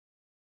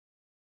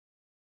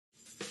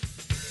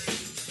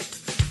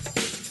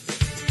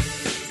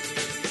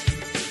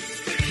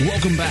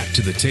Welcome back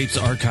to the Tapes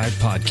Archive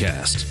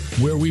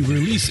podcast, where we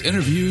release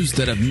interviews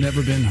that have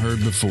never been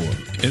heard before.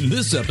 In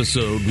this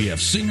episode, we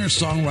have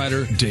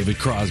singer-songwriter David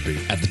Crosby.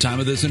 At the time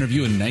of this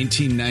interview in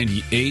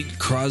 1998,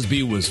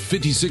 Crosby was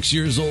 56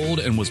 years old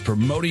and was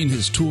promoting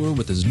his tour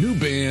with his new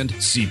band,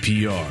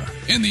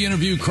 CPR. In the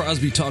interview,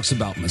 Crosby talks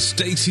about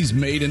mistakes he's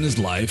made in his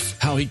life,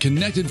 how he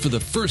connected for the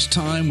first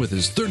time with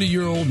his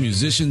 30-year-old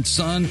musician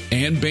son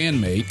and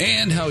bandmate,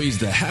 and how he's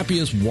the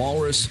happiest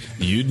walrus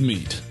you'd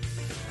meet.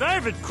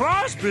 David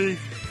Crosby?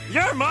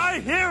 You're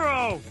my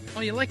hero! Oh,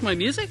 you like my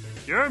music?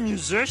 You're a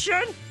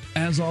musician?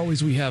 As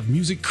always, we have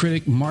music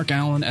critic Mark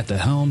Allen at the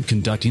helm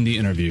conducting the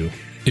interview.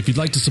 If you'd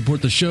like to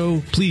support the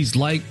show, please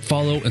like,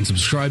 follow, and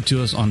subscribe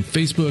to us on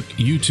Facebook,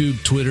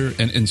 YouTube, Twitter,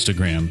 and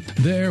Instagram.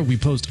 There, we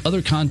post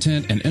other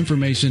content and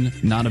information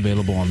not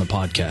available on the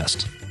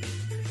podcast.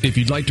 If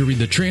you'd like to read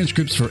the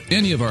transcripts for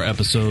any of our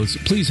episodes,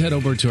 please head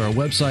over to our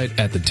website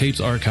at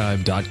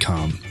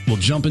thetapesarchive.com. We'll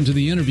jump into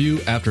the interview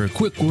after a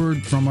quick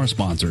word from our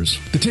sponsors.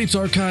 The Tapes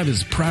Archive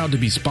is proud to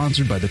be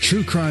sponsored by the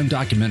true crime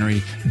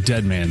documentary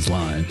Dead Man's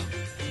Line.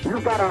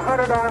 You've got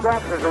 100 armed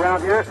officers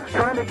around here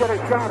trying to get a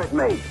shot at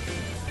me.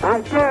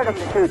 I dared them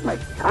to shoot me.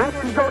 I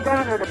didn't go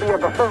down there to be a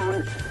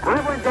buffoon.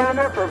 I went down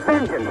there for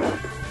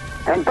vengeance.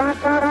 And by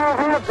God, I'll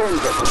have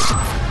vengeance.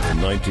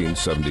 In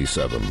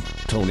 1977,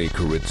 Tony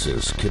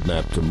Kuritzis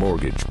kidnapped a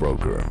mortgage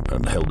broker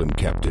and held him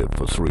captive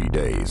for 3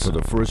 days. For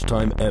the first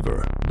time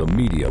ever, the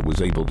media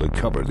was able to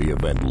cover the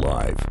event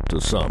live. To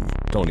some,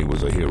 Tony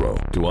was a hero.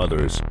 To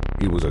others,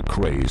 he was a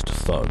crazed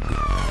thug.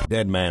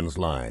 Dead Man's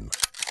Line,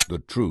 the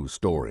true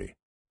story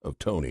of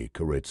Tony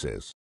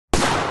Kuritzis.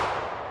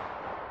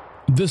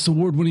 This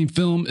award-winning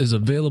film is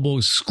available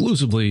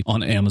exclusively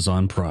on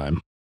Amazon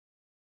Prime.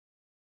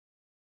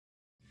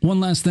 One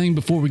last thing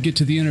before we get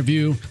to the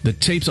interview, the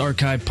Tapes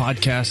Archive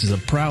podcast is a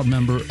proud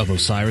member of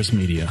Osiris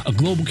Media, a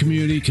global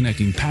community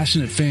connecting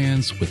passionate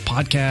fans with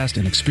podcasts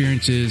and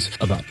experiences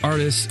about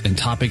artists and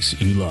topics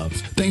you love.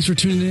 Thanks for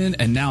tuning in,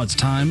 and now it's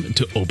time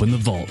to open the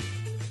vault.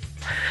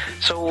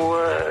 So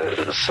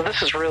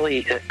this is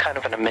really kind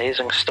of an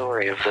amazing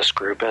story of this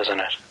group, isn't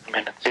it? I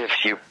mean, if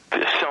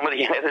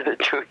somebody handed it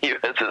to you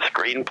as a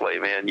screenplay,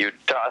 man, you'd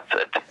toss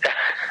it.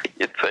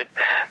 You'd say,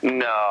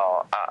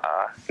 no,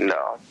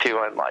 too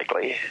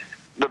unlikely.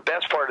 The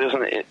best part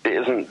isn't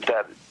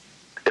that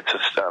it's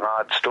an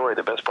odd story.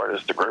 The best part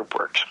is the group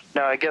works.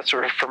 No, I guess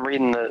from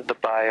reading the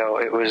bio,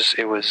 it was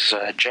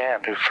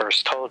Jan who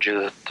first told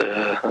you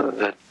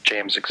that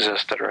James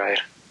existed, right?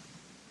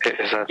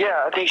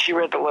 Yeah, I think she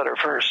read the letter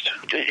first.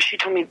 She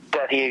told me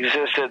that he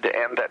existed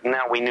and that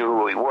now we knew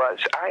who he was.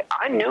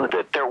 I knew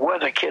that there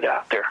was a kid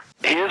out there.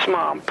 His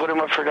mom put him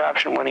up for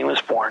adoption when he was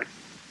born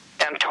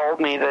and told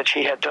me that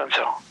she had done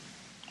so,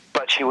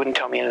 but she wouldn't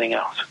tell me anything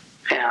else.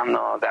 And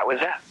that was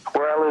that.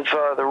 Where I live,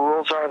 the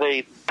rules are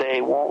they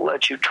won't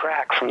let you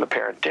track from the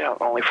parent down,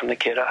 only from the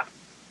kid up.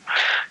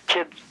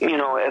 Kid,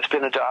 has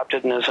been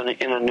adopted and is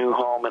in a new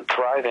home and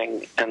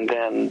thriving, and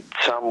then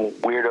some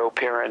weirdo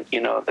parent,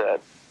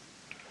 that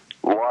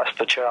lost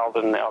the child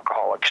in an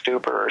alcoholic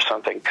stupor or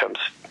something comes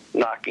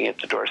knocking at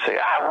the door saying,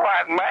 I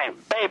want my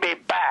baby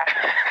back.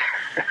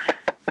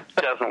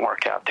 Doesn't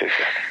work out too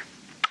good.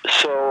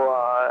 So,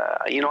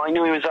 I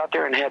knew he was out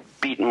there and had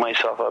beaten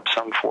myself up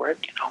some for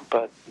it,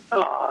 but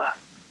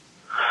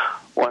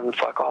wasn't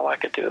fuck all I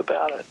could do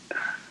about it.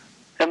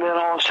 And then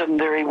all of a sudden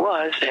there he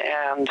was,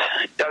 and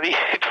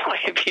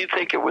if you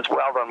think it was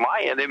well on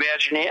my end,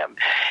 imagine him.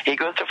 He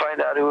goes to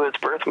find out who his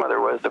birth mother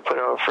was to put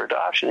him up for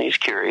adoption. He's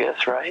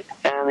curious, right?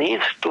 And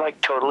he's like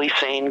totally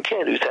sane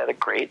kid who's had a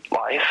great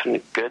life and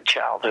a good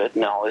childhood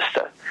and all this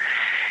stuff.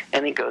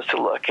 And he goes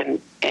to look,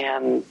 and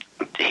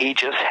he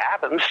just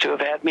happens to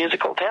have had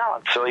musical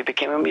talent, so he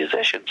became a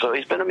musician. So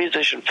he's been a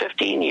musician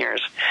 15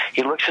 years.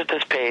 He looks at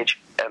this page,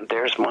 and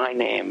there's my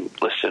name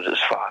listed as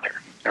father,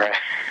 right?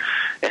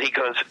 And he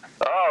goes,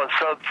 oh,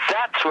 so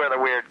that's where the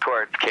weird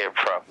chords came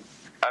from.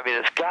 I mean,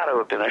 it's got to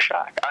have been a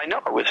shock. I know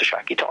it was a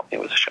shock. He told me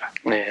it was a shock.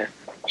 Yeah.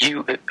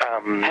 You, hang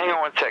on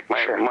one sec.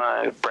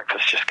 My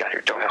breakfast just got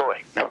here. Don't go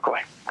away. No, go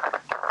away.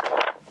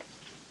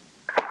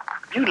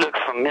 You look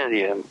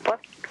familiar.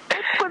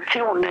 What's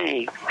your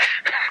name?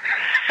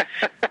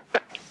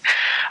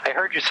 I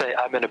heard you say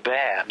I'm in a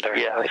band.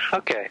 Yeah.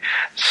 Okay.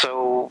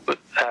 So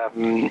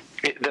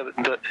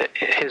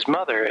his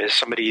mother is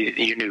somebody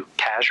you knew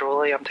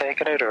casually, I'm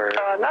taking it, or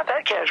not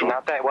that casual.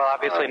 Not that well.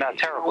 Obviously, not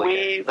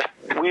terribly.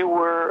 We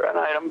were an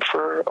item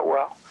for a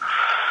while,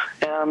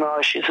 and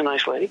she's a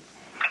nice lady,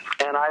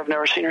 and I've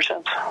never seen her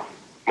since.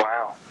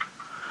 Wow.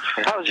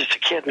 I was just a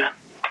kid, man.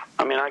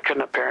 I mean, I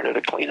couldn't have parented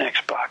a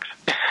Kleenex box.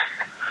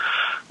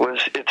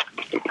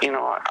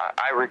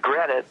 I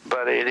regret it,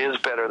 but it is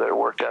better that it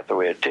worked out the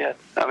way it did.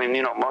 I mean,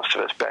 most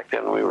of us back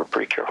then, we were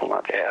pretty careful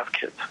not to have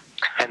kids.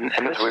 And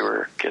we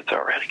were kids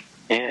already.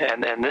 Yeah,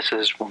 and this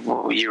is,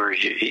 when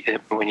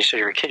you said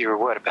you were a kid, you were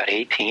what, about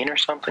 18 or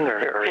something?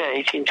 Or yeah,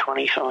 18,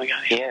 20, something like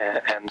that. Yeah,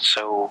 and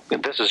so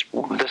this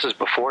is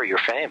before you're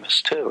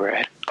famous, too,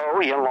 right? Oh,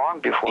 yeah, long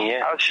before.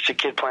 Yeah. I was just a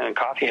kid playing in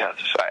coffee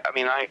houses.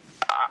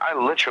 I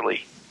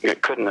literally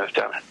couldn't have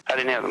done it. I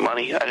didn't have the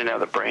money. I didn't have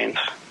the brains.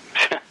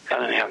 I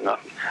didn't have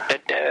nothing.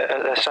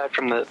 Aside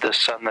from the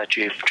son that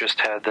you've just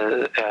had,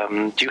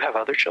 do you have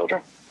other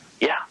children?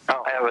 Yeah.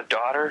 Oh. I have a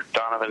daughter,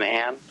 Donovan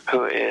Ann,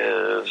 who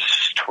is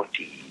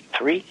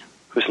 23,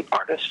 who's an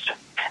artist.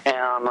 And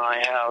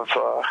I have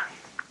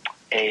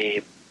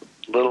a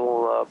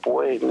little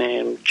boy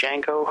named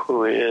Django,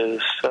 who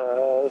is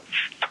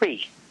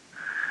 3.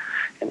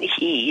 And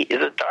he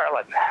is a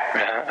darling.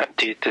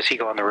 Does he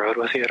go on the road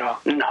with you at all?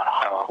 No.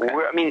 Oh, okay.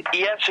 I mean,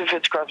 yes, if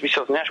it's Crosby,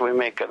 Stills, Nash, we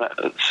make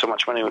so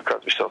much money with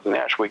Crosby, Stills,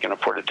 Nash, we can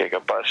afford to take a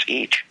bus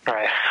each.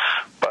 Right.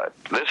 But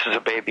this is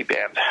a baby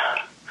band.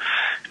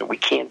 We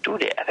can't do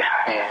that.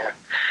 Yeah.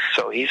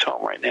 So he's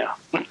home right now.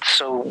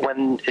 So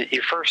when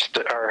you first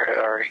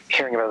are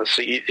hearing about this,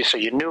 so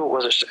you knew it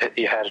was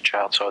you had a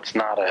child, so it's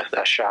not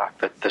a shock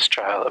that this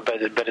child,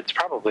 but it's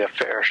probably a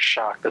fair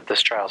shock that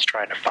this child's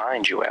trying to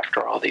find you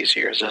after all these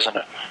years, isn't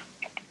it?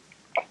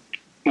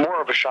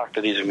 More of a shock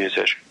that he's a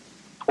musician.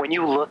 When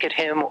you look at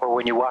him or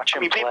when you watch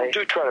him play, people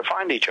do try to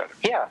find each other.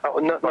 Yeah,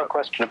 no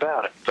question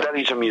about it. But that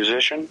he's a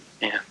musician,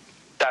 yeah,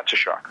 that's a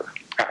shocker.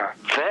 Uh-huh.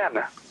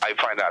 Then I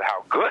find out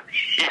how good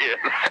he is.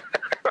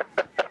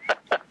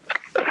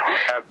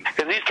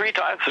 Because he's 3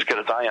 times as good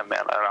as I am,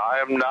 man. And I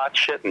am not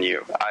shitting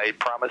you. I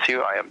promise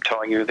you, I am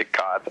telling you the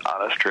God's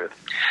honest truth.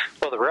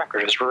 Well, the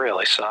record is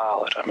really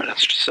solid. I mean,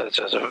 it's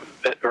a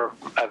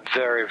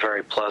very,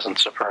 very pleasant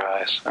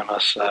surprise, I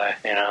must say.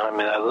 You know, I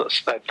mean,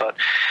 I thought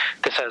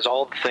this has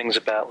all the things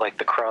about, like,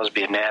 the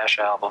Crosby and Nash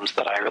albums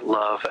that I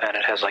love, and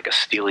it has, like, a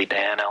Steely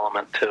Dan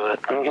element to it.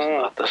 I just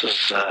thought this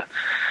is,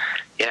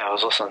 I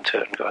was listening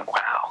to it and going,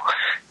 wow.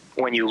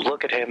 When you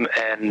look at him,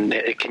 and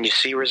can you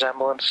see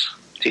resemblance?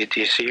 Do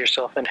you see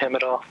yourself in him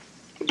at all?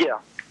 Yeah.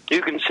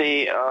 You can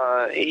see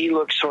he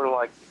looks sort of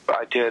like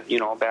I did,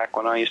 back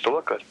when I used to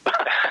look good.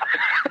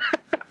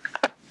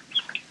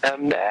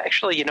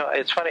 Actually,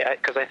 it's funny,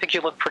 because I think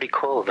you look pretty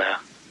cool now.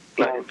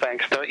 No,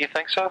 thanks. Don't you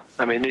think so?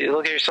 I mean, you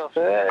look at yourself.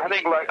 I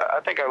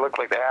think I look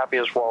like the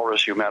happiest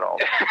walrus you met all.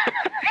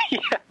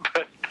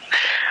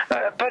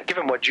 Yeah, but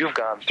given what you've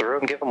gone through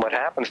and given what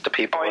happens to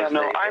people,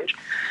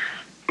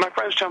 my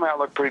friends tell me I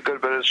look pretty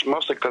good, but it's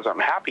mostly because I'm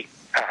happy.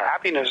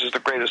 Happiness is the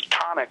greatest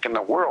tonic in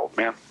the world,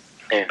 man.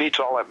 Yeah. It beats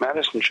all that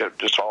medicine shit.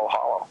 It's all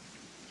hollow.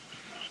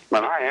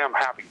 And I am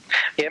happy.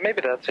 Yeah,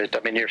 maybe that's it. I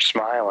mean, you're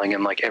smiling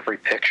in, like, every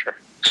picture.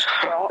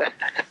 Well,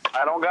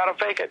 I don't got to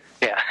fake it.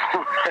 Yeah.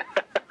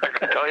 I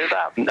can tell you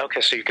that.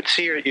 Okay, so you can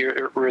see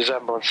your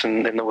resemblance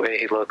in the way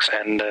he looks,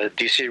 and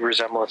do you see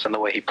resemblance in the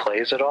way he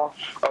plays at all?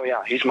 Oh,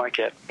 yeah, he's my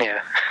kid.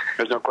 Yeah.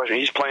 There's no question.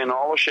 He's playing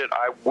all the shit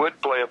I would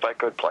play if I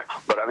could play.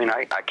 But, I mean,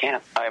 I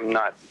can't. I'm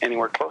not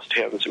anywhere close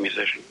to him as a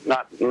musician.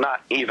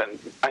 Not even.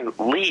 I'm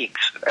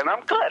leagues. And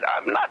I'm good.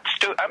 I'm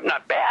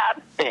not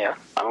bad. Yeah.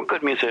 I'm a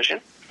good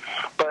musician.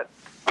 But,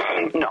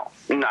 no,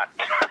 not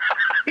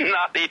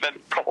even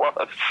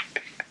close.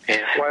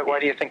 Yeah. Why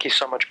do you think he's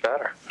so much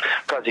better?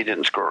 Because he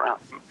didn't screw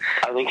around.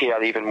 I think he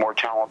had even more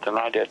talent than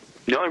I did.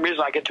 The only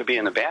reason I get to be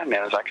in the band,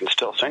 man, is I can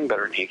still sing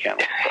better than he can.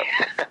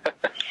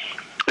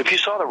 If you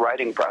saw the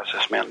writing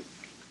process, man,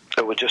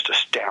 it would just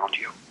astound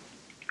you.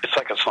 It's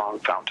like a song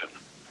fountain.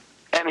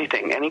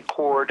 Anything, any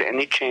chord,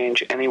 any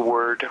change, any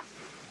word,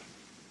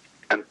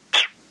 and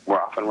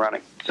we're off and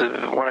running.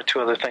 One or two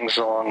other things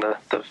along the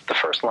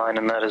first line,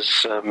 and that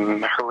is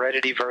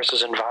heredity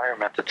versus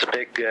environment. It's a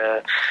big,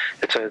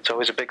 it's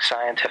always a big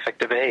scientific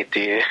debate.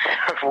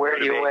 Where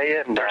do you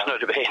weigh in? There's no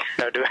debate.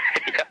 No debate.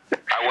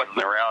 I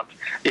wasn't around.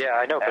 Yeah,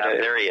 I know, but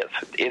there he is.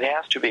 It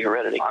has to be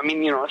heredity. I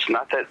mean, it's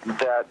not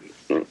that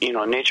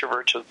nature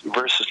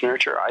versus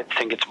nurture. I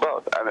think it's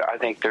both. I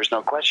think there's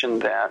no question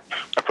that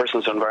a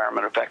person's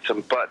environment affects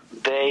him, but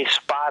they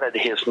spotted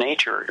his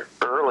nature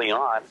early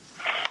on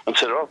and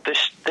said, "Oh,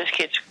 this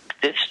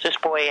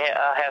boy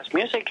has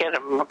music in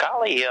him.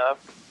 Golly,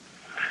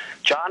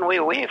 John,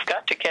 we've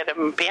got to get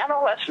him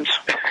piano lessons,"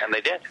 and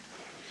they did.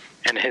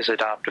 And his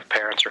adoptive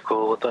parents are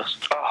cool with us?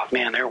 Oh,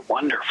 man, they're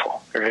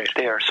wonderful. Right.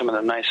 They are some of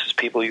the nicest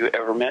people you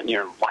ever met in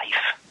your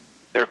life.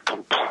 They're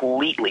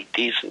completely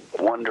decent,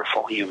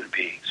 wonderful human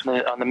beings.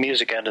 On the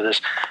music end of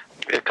this,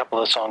 a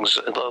couple of songs,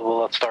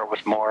 well, let's start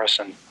with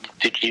Morrison.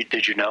 Did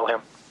you know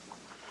him?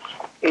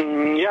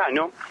 Yeah, I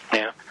know him.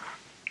 Yeah.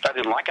 I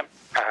didn't like him.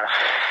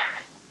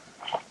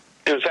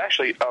 It was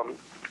actually,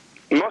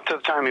 most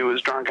of the time he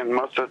was drunk and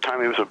most of the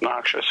time he was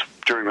obnoxious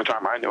during the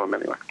time I knew him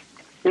anyway.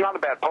 Not a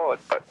bad poet,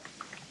 but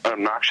an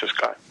obnoxious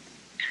guy.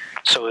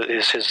 So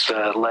is his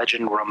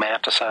legend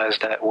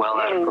romanticized out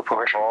of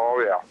proportion?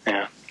 Oh, yeah.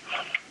 Yeah.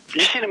 Did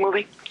you see the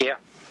movie? Yeah.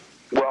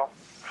 Well,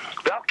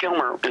 Val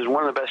Kilmer is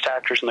one of the best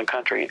actors in the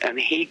country, and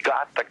he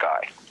got the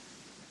guy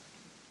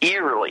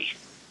eerily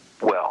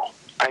well.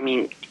 I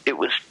mean, it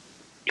was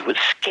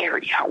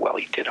scary how well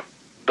he did him.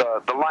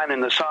 The line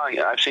in the song,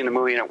 I've seen the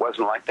movie and it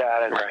wasn't like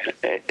that, and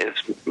right.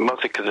 It's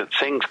mostly because it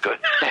sings good.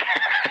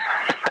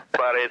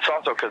 But it's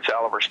also because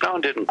Oliver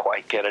Stone didn't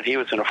quite get it. He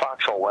was in a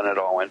foxhole when it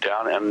all went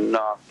down, and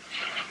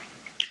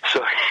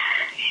so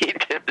he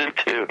tended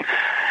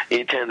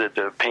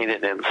to paint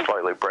it in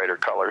slightly brighter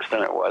colors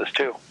than it was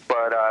too.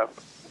 But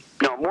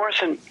No,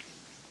 Morrison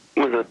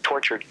was a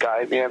tortured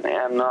guy, man,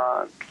 and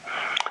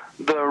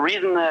the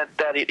reason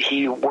that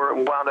he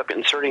wound up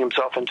inserting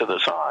himself into the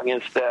song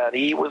is that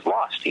he was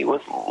lost. He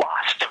was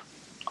lost.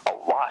 A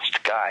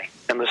lost guy.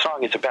 And the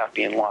song is about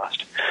being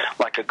lost,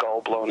 like a gull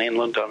blown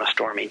inland on a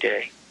stormy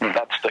day.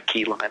 That's the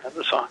key lament of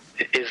the song.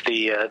 Is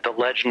the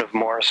legend of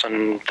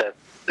Morrison that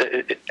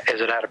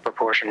is it out of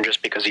proportion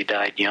just because he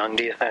died young,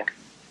 do you think?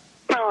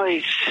 No,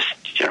 he's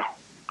just,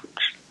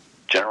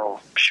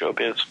 general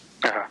showbiz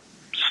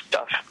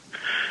stuff.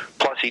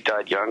 Plus, he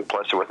died young.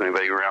 Plus, there wasn't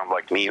anybody around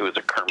like me who was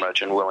a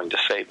curmudgeon willing to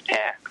say, the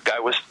guy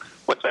was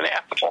an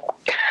asshole.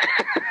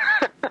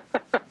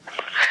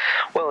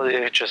 Well,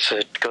 it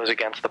goes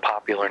against the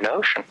popular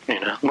notion,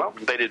 Well,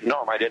 they didn't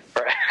know him. I did.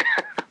 Right.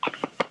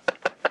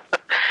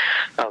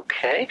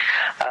 Okay.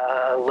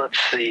 Let's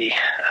see.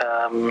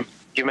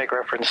 You make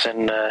reference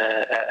in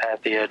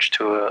At the Edge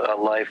to a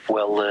life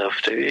well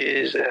lived.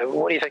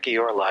 What do you think of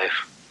your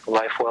life?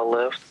 Life well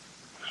lived?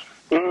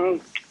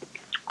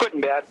 Good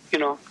and bad.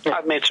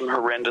 I've made some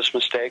horrendous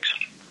mistakes.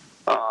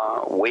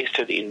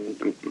 Wasted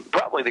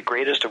probably the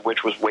greatest of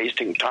which was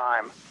wasting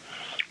time,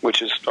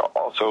 which is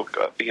also,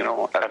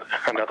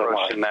 another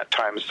line in that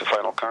Time's the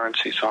Final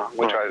Currency song,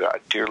 which I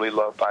dearly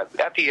love.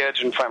 At the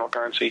Edge and Final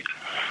Currency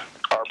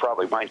are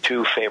probably my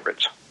two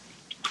favorites.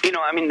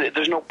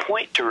 There's no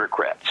point to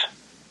regrets.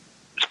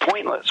 It's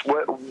pointless.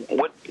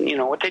 What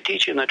they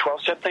teach you in the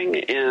 12-step thing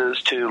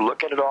is to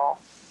look at it all,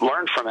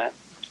 learn from it,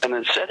 and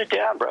then set it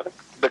down, brother,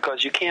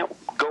 because you can't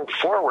go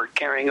forward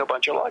carrying a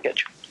bunch of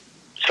luggage.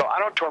 So I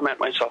don't torment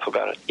myself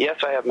about it.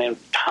 Yes, I have made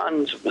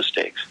tons of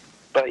mistakes,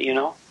 but,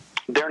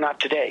 they're not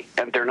today,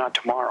 and they're not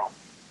tomorrow.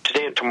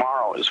 Today and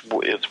tomorrow is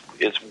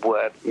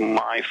what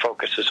my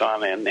focus is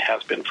on and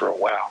has been for a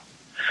while.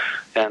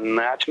 And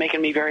that's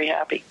making me very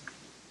happy.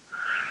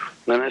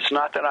 And it's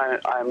not that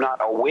I'm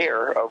not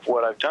aware of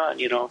what I've done,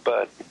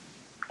 but,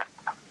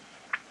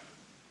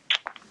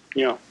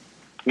 your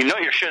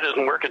shit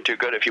isn't working too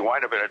good if you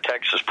wind up in a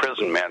Texas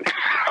prison, man.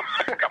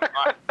 Come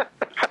on.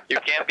 You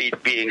can't be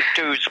being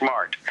too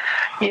smart.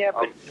 Yeah,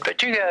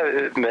 but you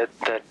gotta admit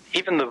that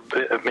even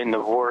the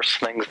worst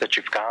things that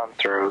you've gone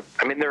through,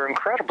 they're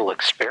incredible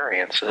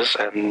experiences,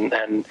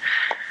 and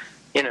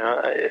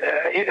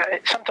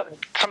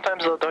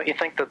sometimes though, don't you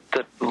think that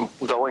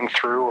going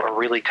through a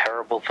really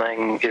terrible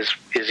thing is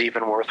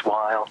even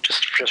worthwhile,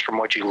 just from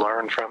what you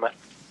learn from it?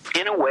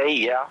 In a way,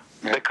 yeah.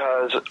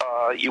 Because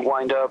you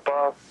wind up,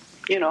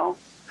 you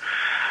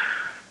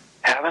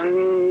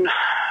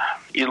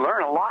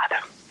learn a lot.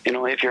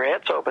 If your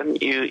head's open,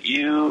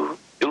 you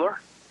learn.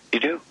 You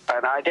do,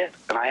 and I did,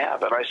 and I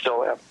have, and I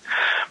still am.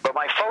 But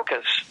my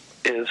focus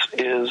is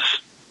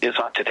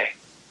on today,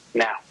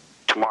 now,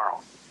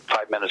 tomorrow,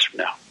 5 minutes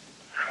from now.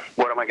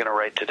 What am I going to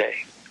write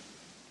today?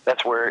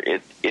 That's where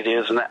it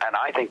is, and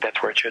I think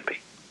that's where it should be.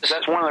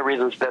 That's one of the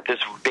reasons that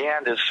this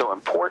band is so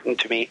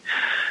important to me,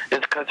 is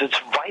because it's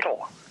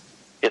vital.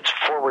 It's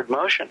forward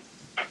motion.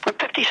 I'm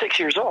 56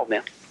 years old,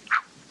 man.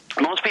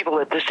 Most people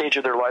at this stage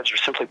of their lives are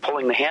simply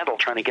pulling the handle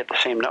trying to get the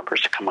same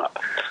numbers to come up.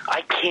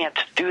 I can't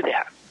do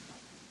that.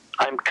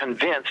 I'm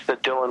convinced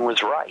that Dylan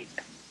was right,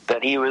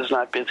 that he was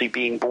not busy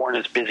being born,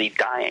 as busy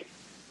dying.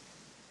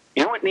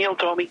 You know what Neil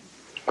told me?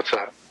 What's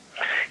that?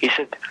 He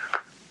said,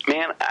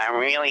 man, I'm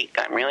really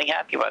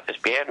happy about this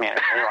band, man.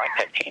 I really like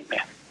that team,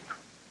 man.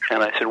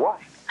 And I said, why?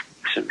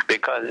 He said,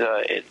 because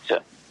it's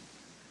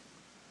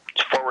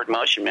forward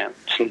motion, man.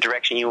 It's in the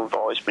direction you have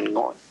always been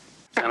going.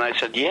 And I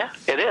said, yeah,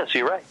 it is.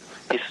 You're right.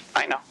 He said,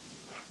 I know.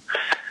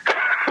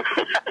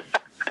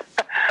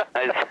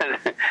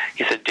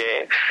 He said,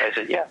 Dave. I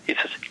said, yeah. He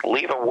says,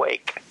 leave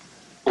awake.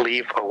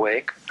 Leave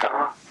awake?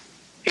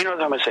 He knows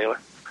I'm a sailor.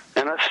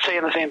 And that's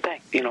saying the same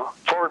thing,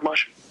 forward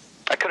motion.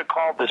 I could have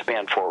called this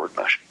band Forward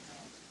Motion.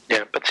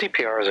 Yeah, but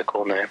CPR is a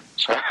cool name.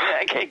 So. Yeah,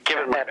 I can't give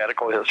it my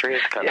medical history.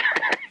 It's kind of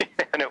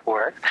and it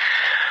worked.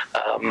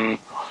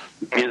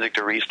 Music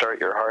to restart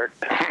your heart.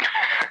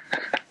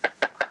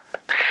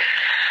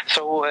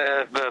 So,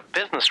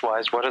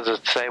 business-wise, what does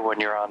it say when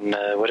you're on,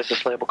 what is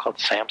this label called,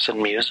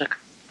 Samson Music?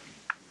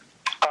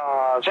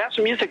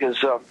 Samson Music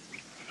is a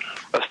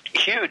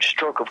huge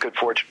stroke of good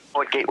fortune.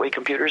 What Gateway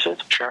Computers is?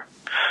 Sure.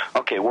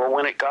 Okay, well,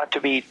 when it got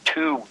to be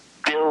 $2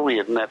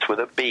 billion, that's with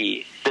a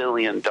B,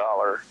 $billion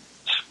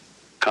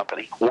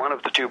company, one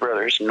of the two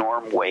brothers,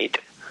 Norm Waite,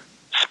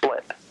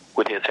 split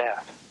with his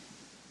half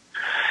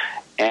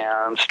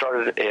and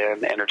started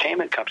an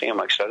entertainment company,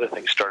 amongst other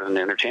things, started an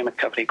entertainment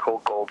company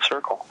called Gold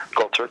Circle.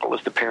 Gold Circle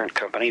was the parent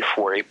company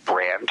for a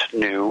brand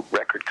new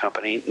record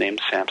company named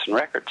Samson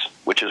Records,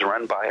 which is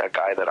run by a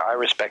guy that I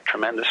respect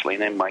tremendously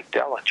named Mike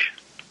Delich.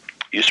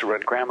 Used to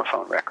run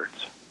Gramophone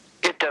Records.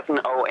 It doesn't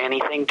owe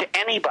anything to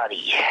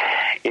anybody.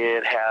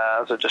 It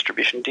has a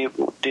distribution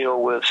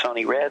deal with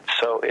Sony Red,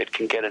 so it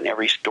can get in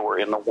every store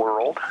in the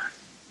world.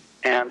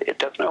 And it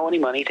doesn't owe any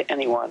money to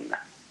anyone.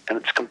 And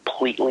it's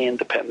completely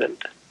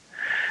independent.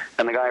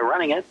 And the guy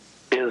running it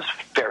is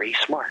very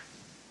smart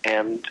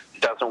and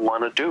doesn't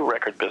want to do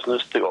record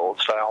business the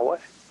old-style way.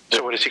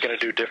 So what is he going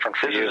to do different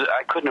for you?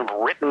 I couldn't have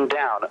written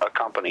down a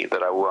company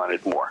that I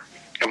wanted more.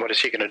 And what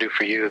is he going to do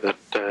for you that...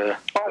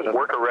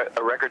 work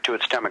a record to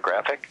its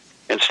demographic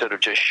instead of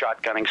just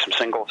shotgunning some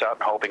singles out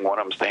and hoping one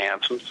of them's the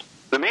Hansons.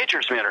 The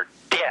majors, man, are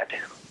dead.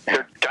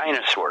 They're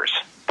dinosaurs.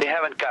 They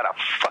haven't got a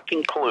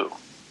fucking clue.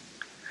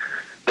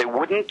 They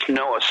wouldn't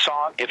know a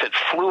song if it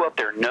flew up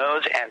their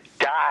nose and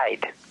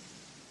died.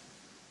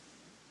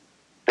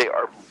 They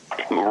are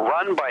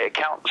run by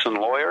accountants and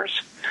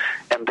lawyers,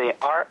 and they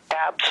are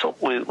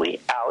absolutely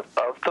out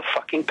of the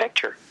fucking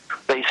picture.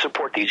 They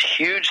support these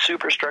huge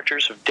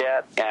superstructures of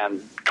debt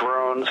and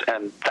drones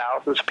and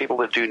thousands of people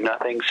that do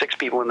nothing. 6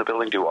 people in the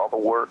building do all the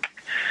work,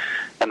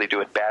 and they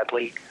do it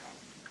badly.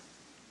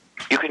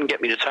 You couldn't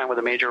get me to sign with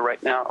a major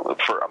right now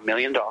for $1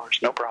 million,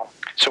 no problem.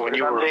 So when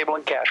you were on the table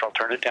in cash, I'll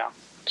turn it down.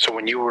 So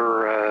when you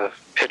were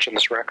pitching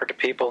this record to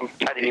people,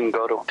 I didn't even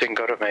go to them. Didn't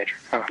go to a major?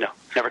 Huh. No,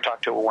 never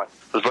talked to one.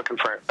 I was looking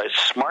for a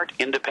smart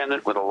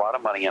independent with a lot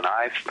of money, and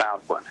I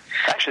found one.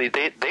 Actually,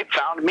 they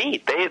found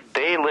me. They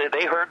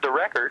heard the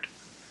record.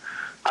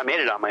 I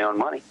made it on my own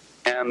money,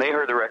 and they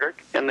heard the record,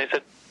 and they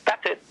said,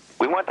 "That's it.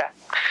 We want that."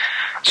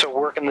 So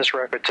working this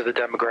record to the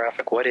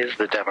demographic, what is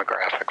the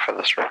demographic for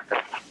this record?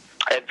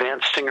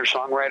 Advanced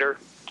singer-songwriter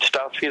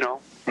stuff, you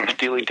know,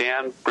 Steely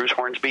Dan, Bruce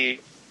Hornsby,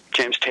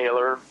 James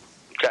Taylor,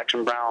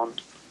 Jackson Brown.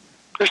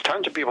 There's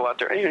tons of people out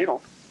there, you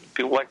know,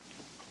 people like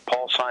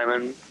Paul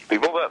Simon,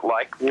 people that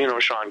like, you know,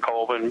 Sean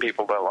Colvin,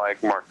 people that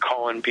like Mark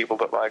Cohen, people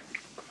that like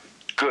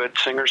good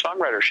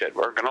singer-songwriter shit.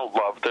 We're going to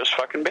love this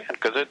fucking band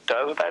because it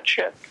does that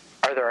shit.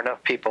 Are there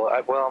enough people?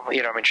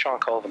 Sean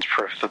Colvin's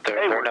proof that there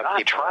are enough people. We're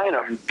not trying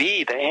to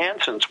be the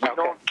Hansons. We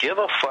don't give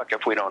a fuck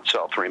if we don't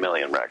sell 3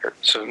 million records.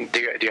 So do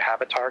you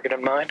have a target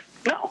in mind?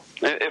 No.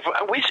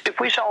 If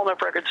we sell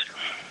enough records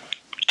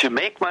to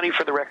make money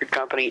for the record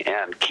company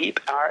and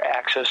keep our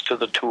access to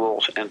the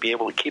tools and be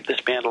able to keep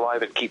this band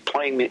alive and keep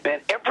playing,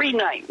 man, every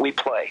night we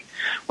play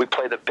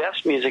the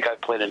best music I've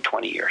played in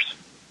 20 years.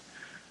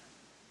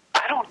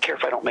 I don't care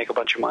if I don't make a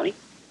bunch of money.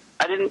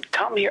 I didn't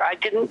come here. I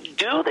didn't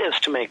do this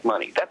to make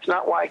money. That's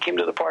not why I came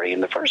to the party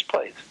in the first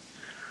place.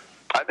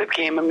 I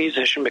became a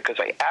musician because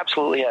I had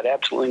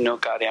no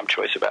goddamn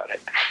choice about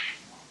it.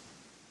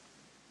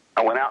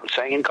 I went out and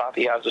sang in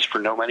coffee houses for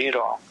no money at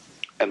all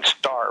and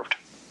starved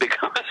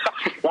because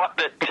I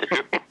wanted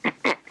to.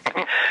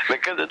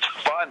 Because it's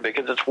fun,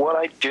 because it's what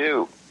I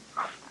do.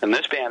 And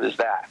this band is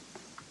that,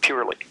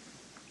 purely.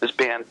 This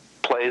band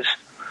plays...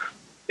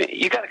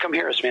 You got to come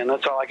hear us, man.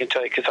 That's all I can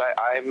tell you, because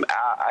I've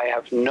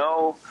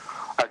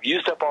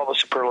used up all the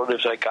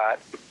superlatives I got,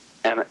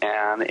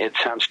 and it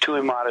sounds too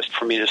immodest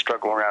for me to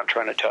struggle around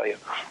trying to tell you.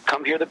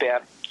 Come hear the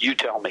band. You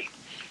tell me.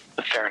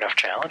 A fair enough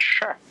challenge.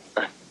 Sure.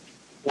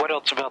 What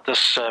else about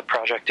this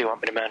project do you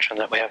want me to mention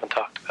that we haven't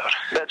talked about?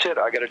 That's it.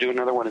 I got to do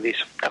another one of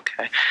these.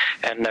 Okay.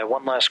 And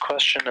one last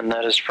question, and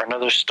that is for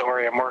another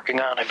story I'm working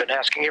on. I've been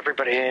asking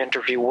everybody I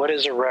interview, what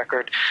is a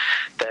record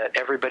that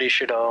everybody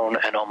should own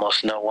and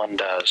almost no one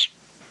does?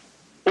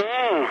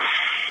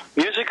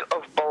 Music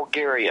of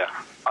Bulgaria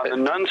on the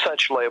None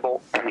Such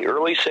label in the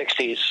early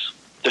 60s,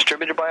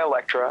 distributed by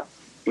Elektra.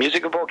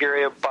 Music of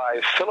Bulgaria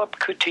by Philip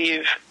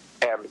Kutiv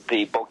and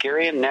the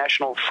Bulgarian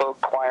National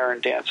Folk Choir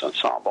and Dance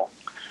Ensemble.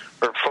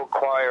 Or folk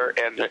choir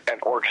and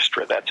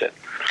orchestra, that's it.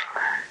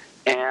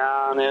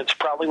 And it's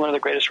probably one of the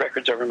greatest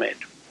records ever made.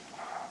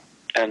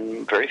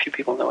 And very few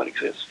people know it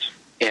exists.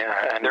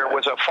 Yeah, and there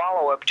was a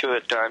follow-up to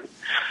it done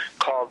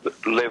called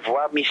Les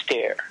Voix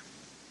Mystères.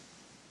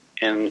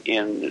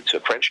 It's a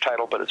French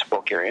title, but it's a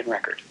Bulgarian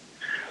record.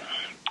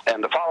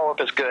 And the follow-up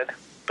is good,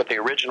 but the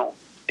original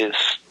is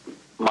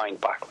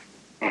mind-boggling.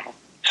 Mm-hmm.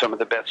 Some of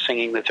the best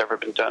singing that's ever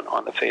been done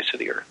on the face of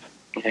the earth.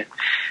 Yeah.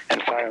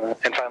 And finally,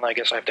 I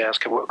guess I have to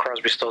ask, what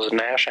Crosby, Stills, and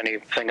Nash,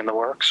 anything in the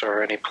works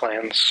or any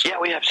plans?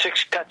 Yeah, we have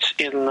 6 cuts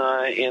in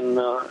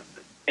the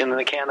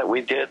can that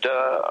we did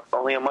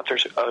only a month or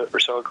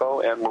so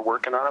ago, and we're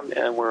working on them,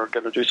 and we're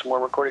going to do some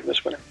more recording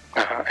this winter.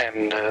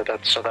 And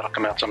that'll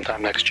come out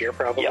sometime next year,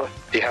 probably? Yep.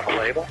 Do you have a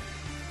label?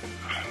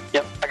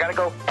 Yep. I got to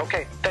go.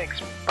 Okay,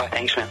 thanks. Bye.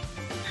 Thanks, man.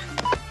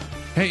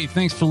 Hey,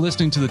 thanks for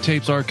listening to the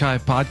Tapes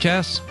Archive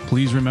podcast.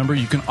 Please remember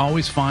you can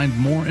always find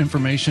more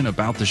information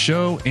about the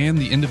show and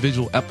the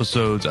individual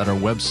episodes at our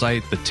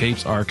website,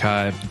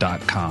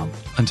 thetapesarchive.com.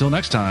 Until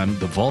next time,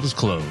 the vault is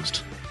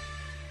closed.